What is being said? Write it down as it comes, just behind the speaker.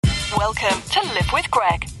Welcome to Live with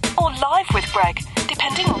Greg, or Live with Greg,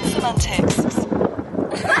 depending on semantics.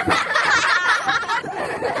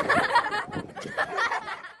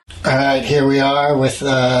 Alright, here we are with,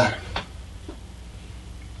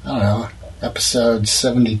 episode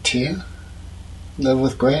 72, Live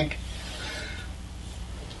with Greg.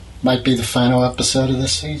 Might be the final episode of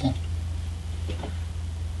this season.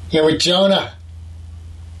 Here with Jonah,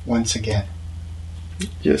 once again.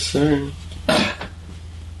 Yes, sir.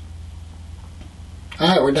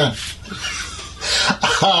 Alright, we're done.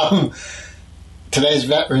 Today's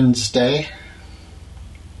Veterans Day.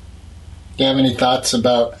 Do you have any thoughts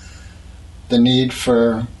about the need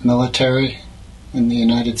for military in the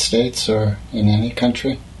United States or in any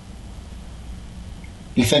country?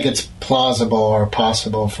 Do you think it's plausible or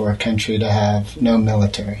possible for a country to have no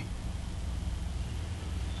military?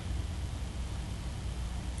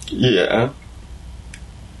 Yeah.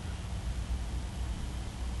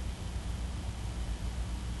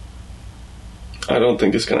 I don't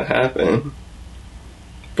think it's going to happen.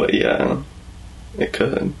 But yeah, it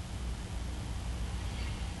could.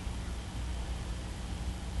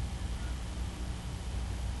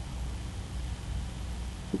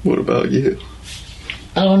 What about you?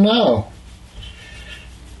 I don't know.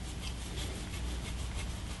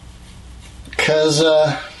 Because,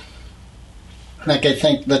 I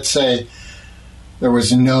think, let's say, there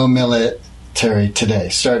was no military today,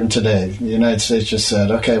 starting today. The United States just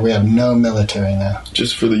said, okay, we have no military now.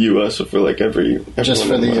 Just for the U.S. or for like everyone? Just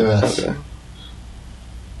for the U.S. Okay. I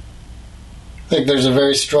think there's a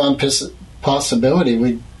very strong possibility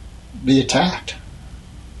we'd be attacked.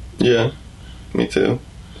 Yeah, me too.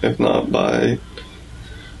 If not by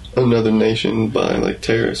another nation, by like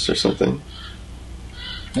terrorists or something.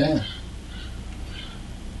 Yeah.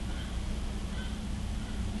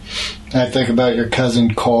 I think about your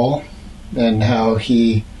cousin Cole and how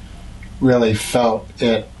he really felt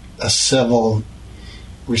it a civil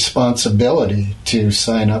responsibility to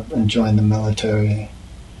sign up and join the military.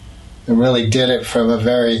 And really did it from a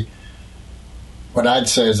very, what I'd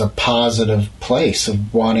say is a positive place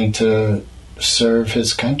of wanting to serve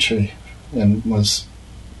his country, and was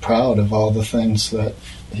proud of all the things that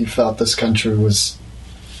he felt this country was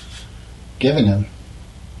giving him.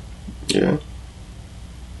 Yeah.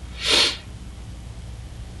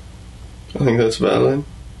 I think that's valid.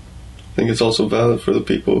 I think it's also valid for the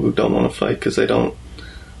people who don't want to fight because they don't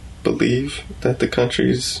believe that the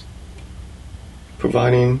country's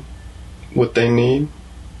providing what they need.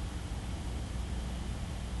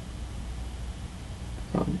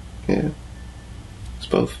 Yeah. It's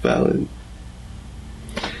both valid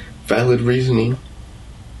reasoning.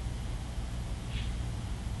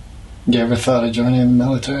 You ever thought of joining the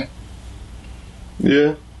military?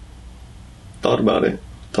 Yeah. Thought about it.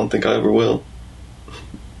 Don't think I ever will.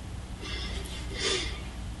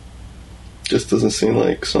 Just doesn't seem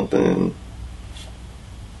like something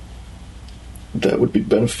that would be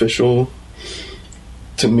beneficial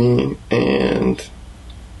to me, and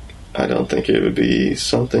I don't think it would be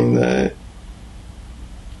something that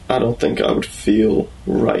I don't think I would feel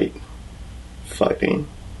right fighting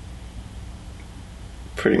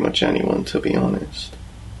pretty much anyone, to be honest.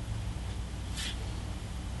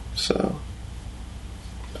 So,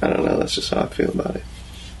 I don't know, that's just how I feel about it.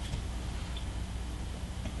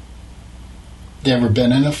 You ever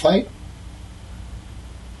been in a fight?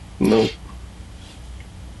 Nope.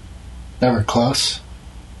 Never close?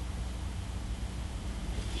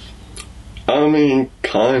 I mean,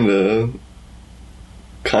 kinda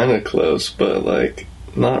close, but like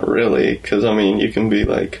not really, because I mean you can be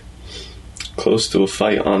like close to a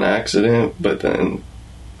fight on accident, but then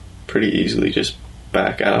pretty easily just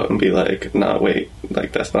back out and be like, nah, wait,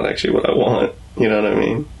 like that's not actually what I want, you know what I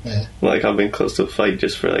mean? Yeah. Like I've been close to a fight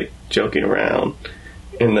just for like joking around,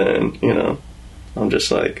 and then, you know, I'm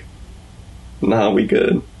just like, nah, we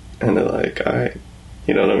good, and they're like, alright,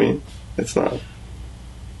 you know what I mean? It's not.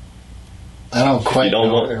 I don't quite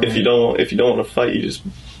know. If you don't want to fight, you just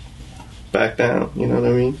back down. You know what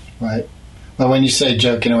I mean? Right. But when you say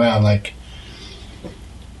joking around, like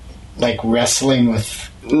wrestling with.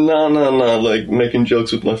 No. Like making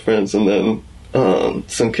jokes with my friends, and then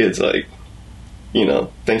some kids like, you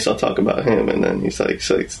know, thinks I'll talk about him, and then he's like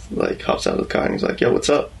hops out of the car and he's like, "Yo, what's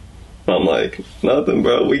up?" And I'm like, "Nothing,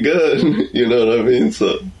 bro. We good." You know what I mean?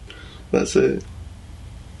 So that's it.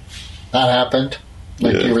 That happened.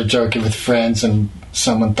 Like, yeah. You were joking with friends and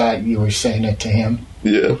someone thought you were saying it to him.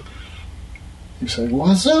 Yeah. You said,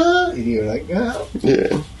 "What's up?" And you're like, "Oh."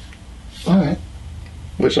 Yeah. Alright.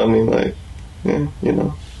 Which, I mean, like, yeah, you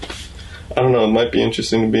know. I don't know, it might be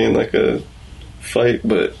interesting to be in, like, a fight,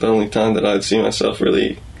 but the only time that I'd see myself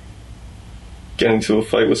really get into a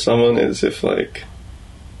fight with someone is if, like,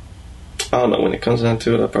 I don't know, when it comes down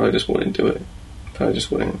to it, I probably just wouldn't do it. Probably just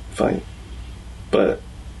wouldn't fight. But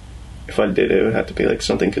if I did, it would have to be, like,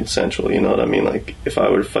 something consensual, you know what I mean? Like, if I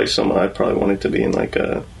were to fight someone, I'd probably want it to be in, like,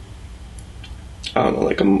 I don't know,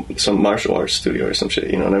 like some martial arts studio or some shit,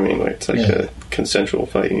 you know what I mean? Where it's, like, a consensual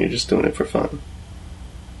fight and you're just doing it for fun.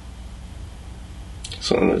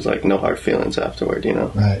 So then there's, like, no hard feelings afterward, you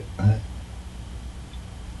know? Right.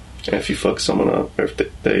 And if you fuck someone up, or if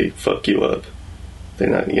they fuck you up, they're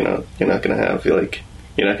not, you know, you're not gonna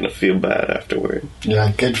you're not gonna feel bad afterward.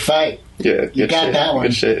 Yeah, good fight. Yeah, you got shit, that one.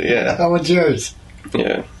 Good shit, yeah. That one's yours.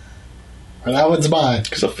 Yeah. Well, that one's mine.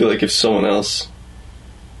 Because I feel like if someone else,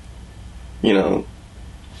 you know,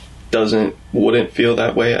 wouldn't feel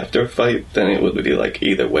that way after a fight, then it would be like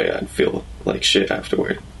either way I'd feel like shit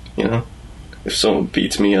afterward, you know? If someone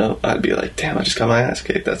beats me up, I'd be like, damn, I just got my ass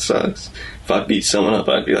kicked, that sucks. If I beat someone up,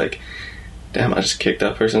 I'd be like, damn, I just kicked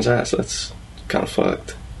that person's ass, that's kind of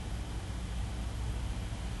fucked.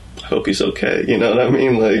 I hope he's okay, you know what I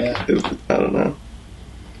mean? Like, I don't know.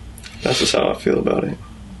 That's just how I feel about it.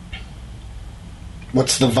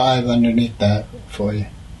 What's the vibe underneath that for you?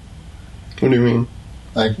 What do you mean?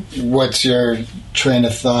 Like, what's your train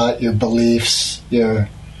of thought, your beliefs, your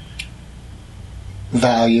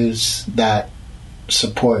values that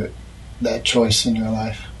support that choice in your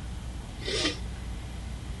life?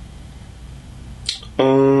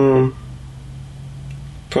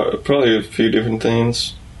 Probably a few different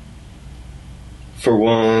things. For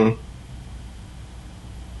one,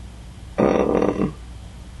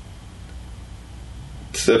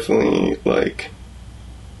 it's definitely like,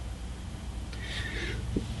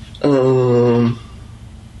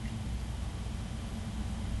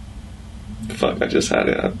 fuck, I just had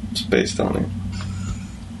it. I spaced on it.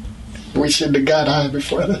 We should have got high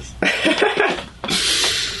before this.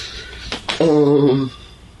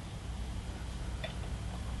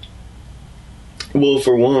 Well,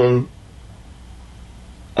 for one,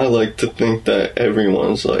 I like to think that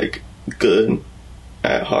everyone's, like, good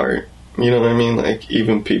at heart. You know what I mean? Like,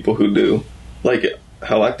 even people who do. Like,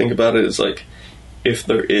 how I think about it is, like, if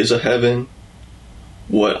there is a heaven,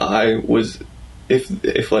 what I was...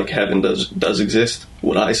 If like, heaven does exist,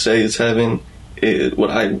 what I say is heaven, is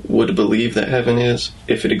what I would believe that heaven is,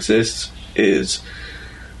 if it exists, is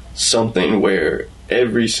something where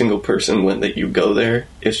every single person, when that you go there,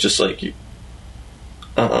 it's just like you...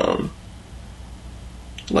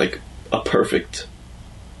 like a perfect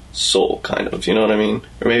soul, kind of, you know what I mean?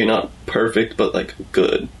 Or maybe not perfect, but like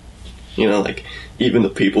good, you know, like even the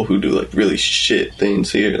people who do like really shit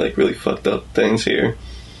things here, like really fucked up things here,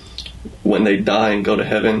 when they die and go to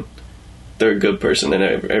heaven, they're a good person and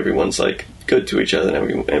everyone's like good to each other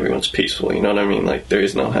and everyone's peaceful, you know what I mean? Like there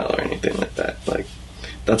is no hell or anything like that. Like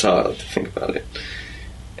that's how I like to think about it.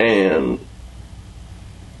 And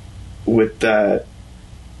with that,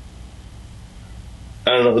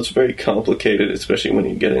 I don't know, it's very complicated, especially when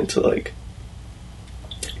you get into, like,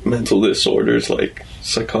 mental disorders like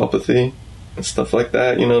psychopathy and stuff like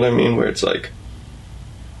that, you know what I mean? Where it's, like,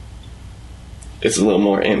 it's a little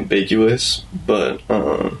more ambiguous, but,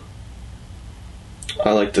 I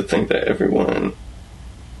like to think that everyone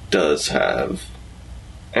does have,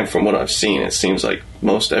 and from what I've seen, it seems like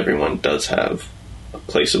most everyone does have a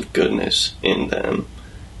place of goodness in them,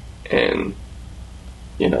 and,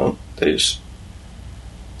 you know, they just...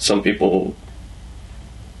 Some people,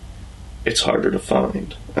 it's harder to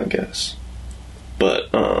find, I guess. But,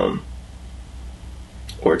 or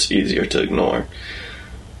it's easier to ignore.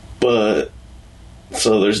 But,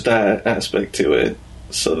 so there's that aspect to it.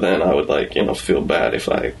 So then I would, like, you know, feel bad if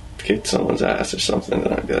I kicked someone's ass or something.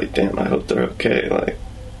 Then I'd be like, damn, I hope they're okay. Like,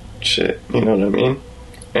 shit, you know what I mean?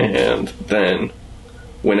 And then,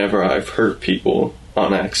 whenever I've hurt people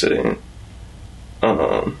on accident,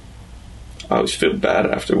 I always feel bad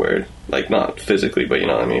afterward. Like, not physically, but you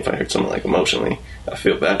know what I mean? If I hurt someone, like, emotionally, I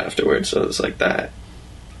feel bad afterward, so it's like that.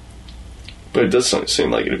 But it does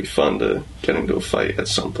seem like it'd be fun to get into a fight at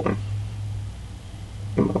some point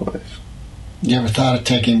in my life. You ever thought of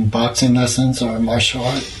taking boxing lessons or martial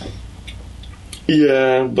art?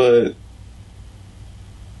 Yeah, but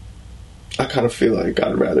I kind of feel like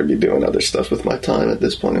I'd rather be doing other stuff with my time at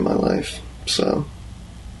this point in my life. So,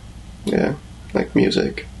 yeah, like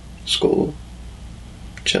music, school,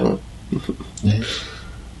 chilling. Yeah.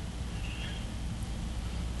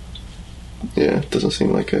 Yeah, it doesn't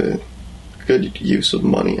seem like a good use of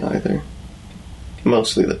money either.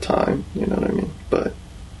 Mostly the time, you know what I mean? But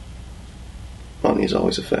money's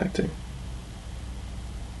always a factor.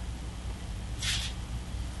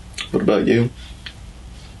 What about you?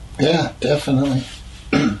 Yeah, definitely.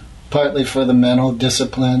 partly for the mental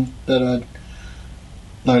discipline that I'd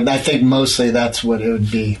learned. I think mostly that's what it would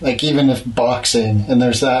be. Like, even if boxing, and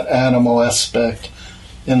there's that animal aspect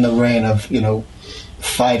in the ring of,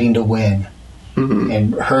 fighting to win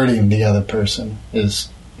and hurting the other person is,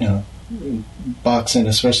 boxing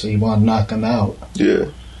especially, you want to knock them out. Yeah.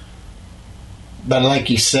 But like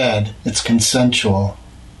you said, it's consensual.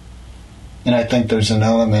 And I think there's an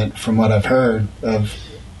element, from what I've heard, of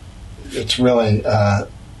it's really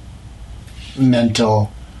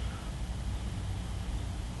mental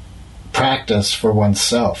practice for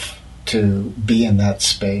oneself to be in that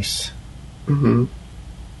space. Mm-hmm.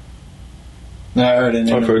 And I heard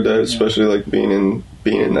I've heard that, especially like being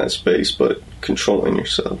in that space, but controlling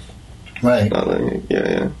yourself. Right. Not letting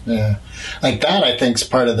it, Yeah. Like that, I think, is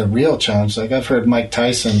part of the real challenge. Like, I've heard Mike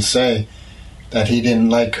Tyson say that he didn't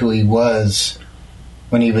like who he was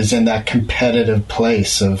when he was in that competitive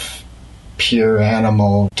place of pure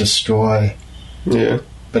animal destroy. Yeah.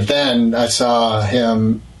 But then I saw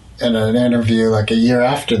him in an interview like a year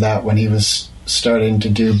after that, when he was starting to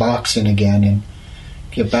do boxing again and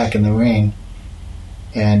get back in the ring.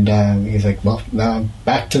 And he's like, well, now I'm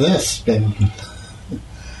back to this. And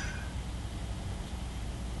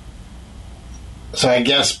so I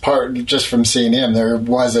guess just from seeing him, there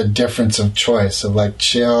was a difference of choice of like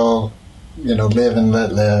chill, live and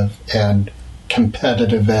let live, and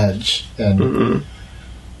competitive edge. And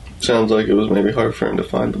sounds like it was maybe hard for him to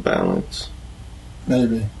find the balance.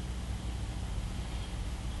 Maybe.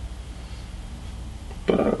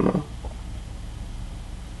 But I don't know.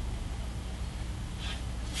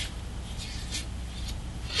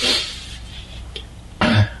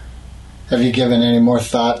 Have you given any more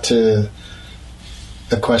thought to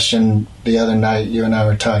the question the other night? You and I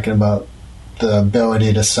were talking about the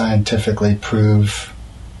ability to scientifically prove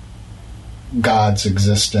God's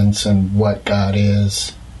existence and what God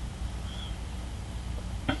is.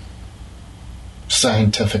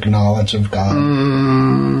 Scientific knowledge of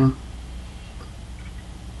God.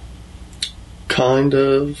 Kind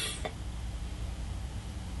of.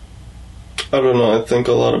 I don't know. I think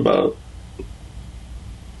a lot about,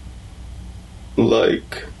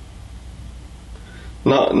 like,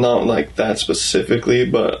 not like that specifically,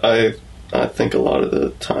 but I think a lot of the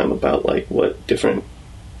time about like what different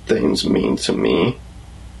things mean to me.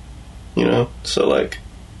 So like,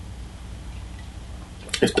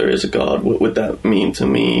 if there is a God, what would that mean to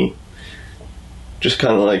me? Just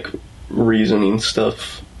kind of like reasoning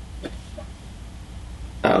stuff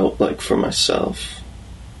out, like, for myself.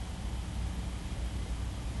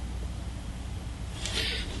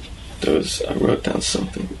 I wrote down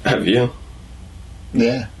something. Have you?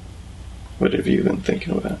 Yeah. What have you been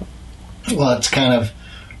thinking about? Well, it's kind of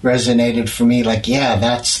resonated for me, like, yeah,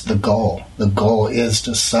 that's the goal. The goal is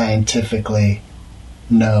to scientifically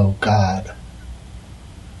know God.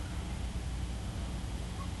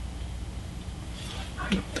 I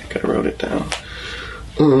don't think I wrote it down.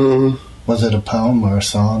 Was it a poem or a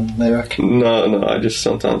song lyric? No, I just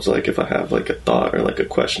sometimes, like, if I have, like, a thought or, like, a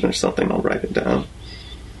question or something, I'll write it down.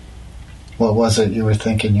 What was it you were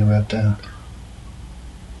thinking you wrote down?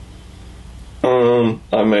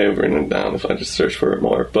 I may have written it down if I just search for it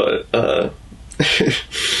more, but,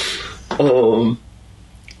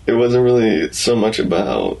 it wasn't really so much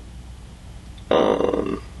about,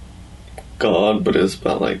 God, but it was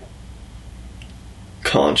about, like,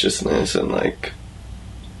 consciousness and, like,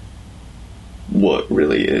 what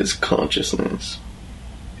really is consciousness.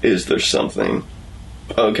 Is there something?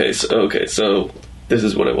 Okay, so this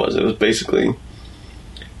is what it was. It was basically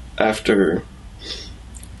after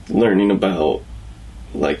learning about,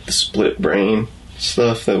 like, the split brain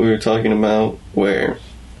stuff that we were talking about, where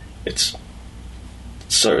it's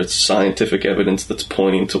scientific evidence that's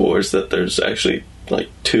pointing towards that there's actually, like,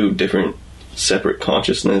 two different separate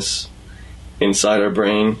consciousness inside our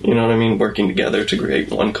brain, you know what I mean, working together to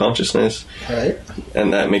create one consciousness. Right.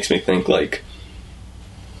 And that makes me think, like,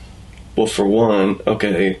 well, for one,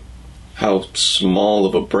 okay, how small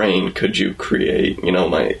of a brain could you create?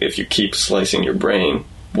 If you keep slicing your brain,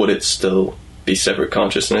 would it still be separate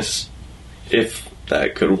consciousness? If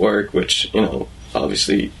that could work, which,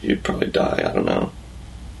 obviously you'd probably die. I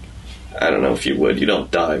don't know if you would. You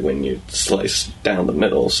don't die when you slice down the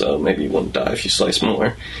middle, so maybe you wouldn't die if you slice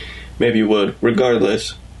more. Maybe you would.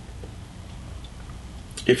 Regardless,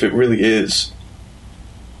 if it really is,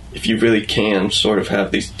 if you really can sort of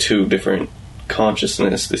have these two different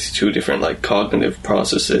consciousness, these two different, like, cognitive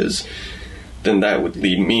processes, then that would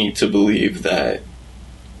lead me to believe that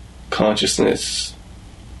consciousness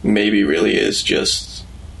maybe really is just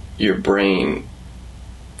your brain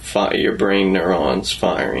neurons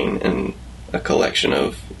firing and a collection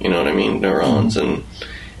of, you know what I mean, neurons and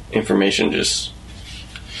information just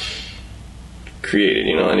created,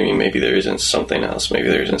 you know what I mean? Maybe there isn't something else. Maybe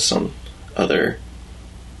there isn't some other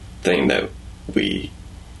thing that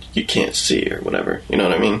you can't see or whatever. You know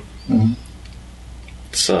what I mean? Mm-hmm.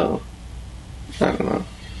 So, I don't know.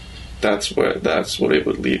 That's what it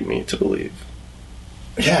would lead me to believe.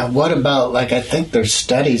 Yeah, what about, like, I think there's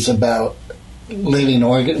studies about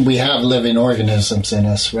we have living organisms in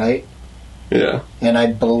us, right? Yeah. And I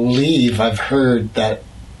believe I've heard that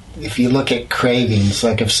if you look at cravings,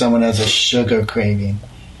 like if someone has a sugar craving,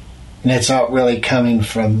 and it's not really coming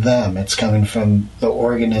from them, it's coming from the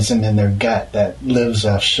organism in their gut that lives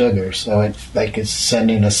off sugar, so it like it's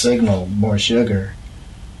sending a signal, more sugar.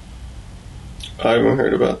 I haven't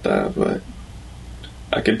heard about that, but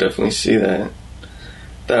I could definitely see that.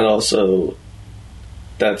 That also,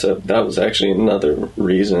 that was actually another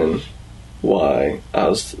reason why I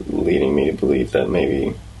was leading me to believe that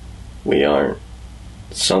maybe we aren't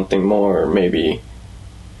something more, or maybe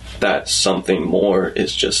that something more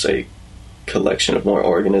is just a collection of more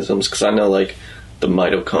organisms. Because I know, like, the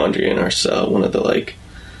mitochondria in our cell, one of the, like,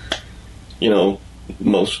 you know,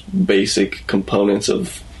 most basic components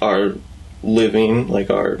of our living, like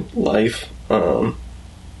our life,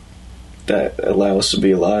 that allow us to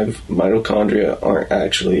be alive. Mitochondria aren't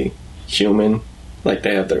actually human. Like,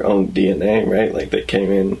 they have their own DNA, right? Like, they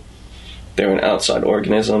came in, they're an outside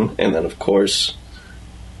organism, and then, of course,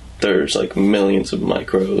 there's, like, millions of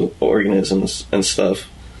microorganisms and stuff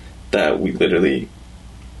that we literally,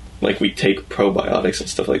 like, we take probiotics and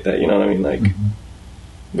stuff like that, you know what I mean? Like,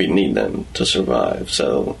 we need them to survive,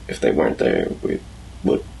 so if they weren't there, we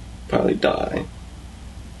would probably die.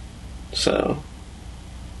 So,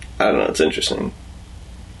 I don't know, it's interesting.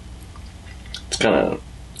 It's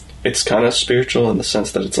kind of spiritual in the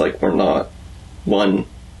sense that it's like we're not one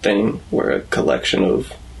thing, we're a collection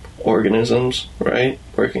of organisms, right,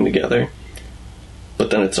 working together.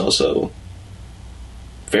 But then it's also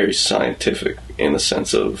very scientific in the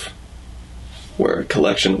sense of we're a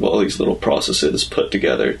collection of all these little processes put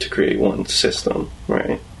together to create one system,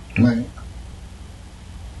 right? Right.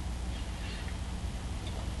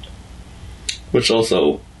 Which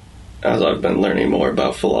also, as I've been learning more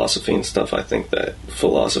about philosophy and stuff, I think that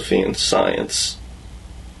philosophy and science,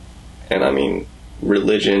 and I mean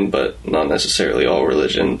religion, but not necessarily all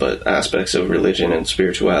religion, but aspects of religion and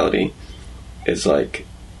spirituality, is like,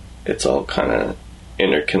 it's all kind of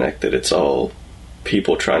interconnected. It's all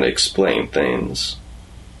people trying to explain things,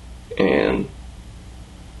 and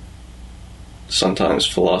sometimes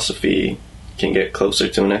philosophy can get closer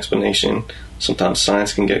to an explanation, sometimes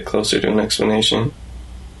science can get closer to an explanation.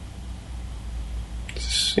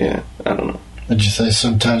 Yeah, I don't know. Would you say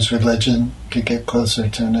sometimes religion could get closer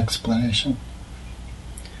to an explanation?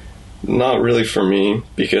 Not really for me,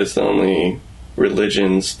 because the only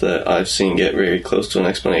religions that I've seen get very close to an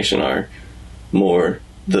explanation are more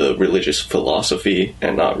the religious philosophy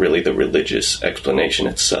and not really the religious explanation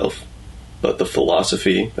itself, but the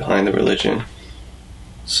philosophy behind the religion.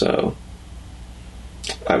 So,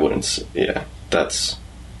 I wouldn't, yeah, that's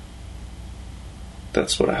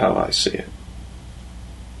how I see it.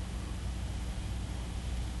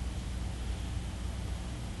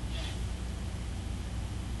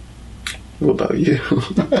 What about you?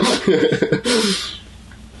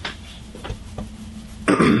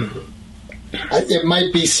 It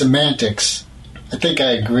might be semantics. I think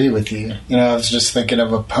I agree with you. You know, I was just thinking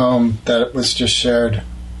of a poem that was just shared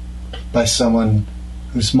by someone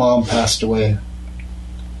whose mom passed away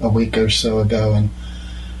a week or so ago, and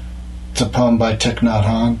it's a poem by Thich Nhat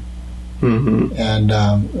Hanh. Mm-hmm.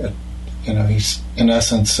 And, you know, he's in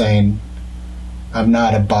essence saying, I'm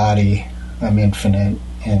not a body, I'm infinite,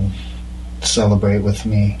 and celebrate with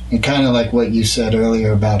me. And kind of like what you said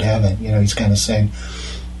earlier about heaven, you know, he's kind of saying,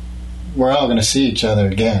 we're all going to see each other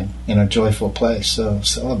again in a joyful place, so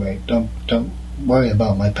celebrate. Don't worry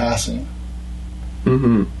about my passing.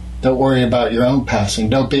 Mm-hmm. Don't worry about your own passing.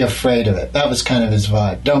 Don't be afraid of it. That was kind of his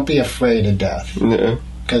vibe. Don't be afraid of death. Yeah.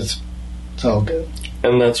 Because it's all good.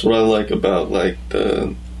 And that's what I like about, like,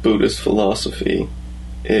 the Buddhist philosophy,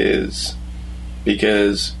 is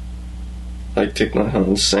because, like Thich Nhat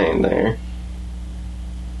Hanh's saying there,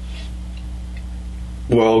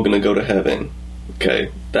 we're all going to go to heaven.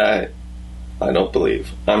 Okay? That I don't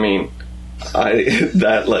believe. I mean,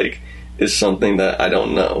 that, like, is something that I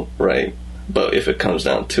don't know, right? But if it comes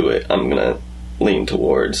down to it, I'm going to lean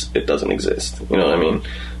towards it doesn't exist. You know what I mean?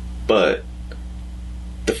 But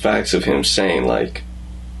the facts of him saying, like,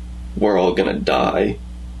 we're all going to die,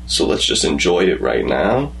 so let's just enjoy it right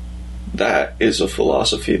now, that is a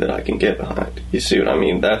philosophy that I can get behind. You see what I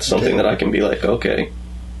mean? That's something that I can be like, okay,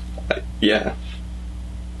 yeah,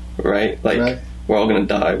 right? Like, Right. we're all going to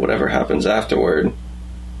die. Whatever happens afterward,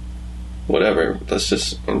 whatever, let's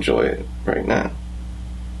just enjoy it right now.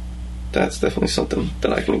 That's definitely something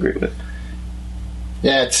that I can agree with.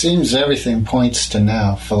 Yeah, it seems everything points to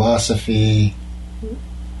now. Philosophy,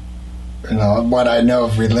 what I know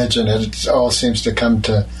of religion, it all seems to come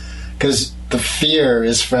to... Because the fear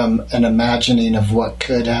is from an imagining of what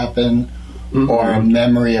could happen, or a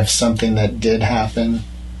memory of something that did happen.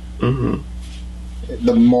 Mm-hmm.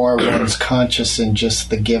 The more one's conscious in just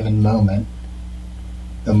the given moment,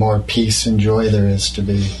 the more peace and joy there is to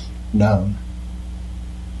be known.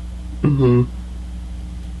 Mm-hmm.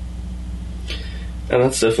 And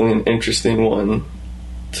that's definitely an interesting one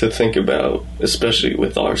to think about, especially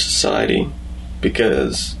with our society,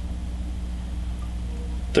 because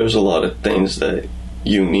there's a lot of things that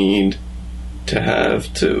you need to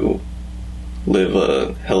have to live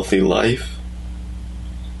a healthy life,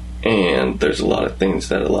 and there's a lot of things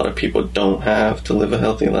that a lot of people don't have to live a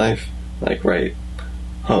healthy life, like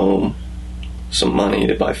home, some money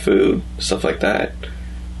to buy food, stuff like that,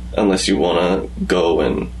 unless you want to go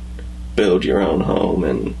and build your own home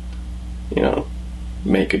and,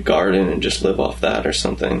 make a garden and just live off that or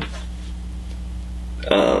something.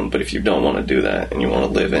 But if you don't want to do that and you want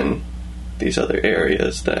to live in these other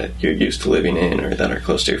areas that you're used to living in, or that are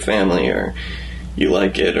close to your family, or you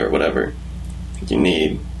like it or whatever, you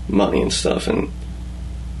need money and stuff, and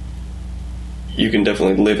you can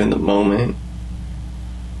definitely live in the moment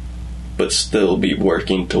but still be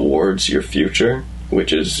working towards your future,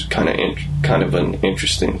 which is kind of an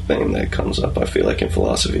interesting thing that comes up, I feel like, in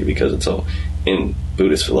philosophy, because it's all in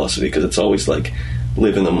Buddhist philosophy, because it's always like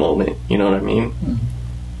live in the moment, you know what I mean? Mm-hmm.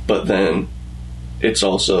 But then it's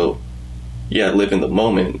also, live in the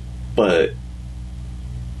moment, but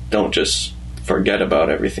don't just forget about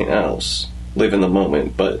everything else. Live in the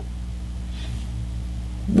moment, but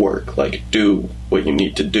work, like do what you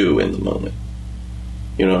need to do in the moment.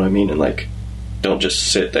 You know what I mean? And don't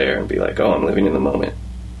just sit there and be like, oh, I'm living in the moment.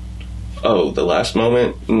 Oh, the last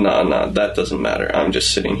moment? Nah, that doesn't matter. I'm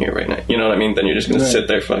just sitting here right now. You know what I mean? Then you're just going to sit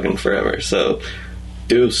there fucking forever. So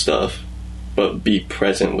do stuff, but be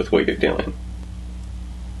present with what you're doing.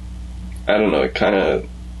 I don't know, it kind of...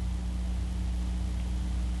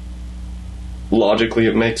 Logically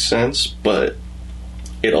it makes sense, but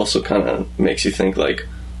it also kind of makes you think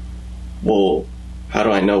well, how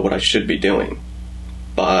do I know what I should be doing?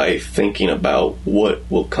 By thinking about what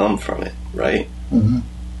will come from it, right? Mm-hmm.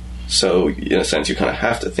 So, in a sense, you kind of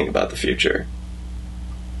have to think about the future.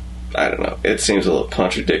 I don't know. It seems a little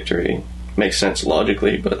contradictory. Makes sense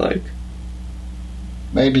logically, but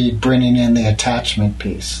Maybe bringing in the attachment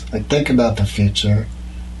piece. Think about the future,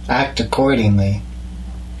 act accordingly.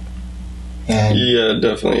 And yeah,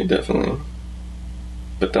 definitely.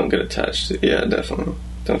 But don't get attached to... Yeah, definitely.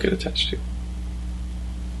 Don't get attached to...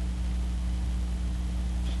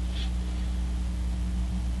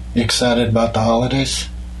 You excited about the holidays?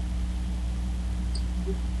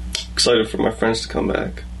 Excited for my friends to come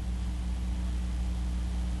back.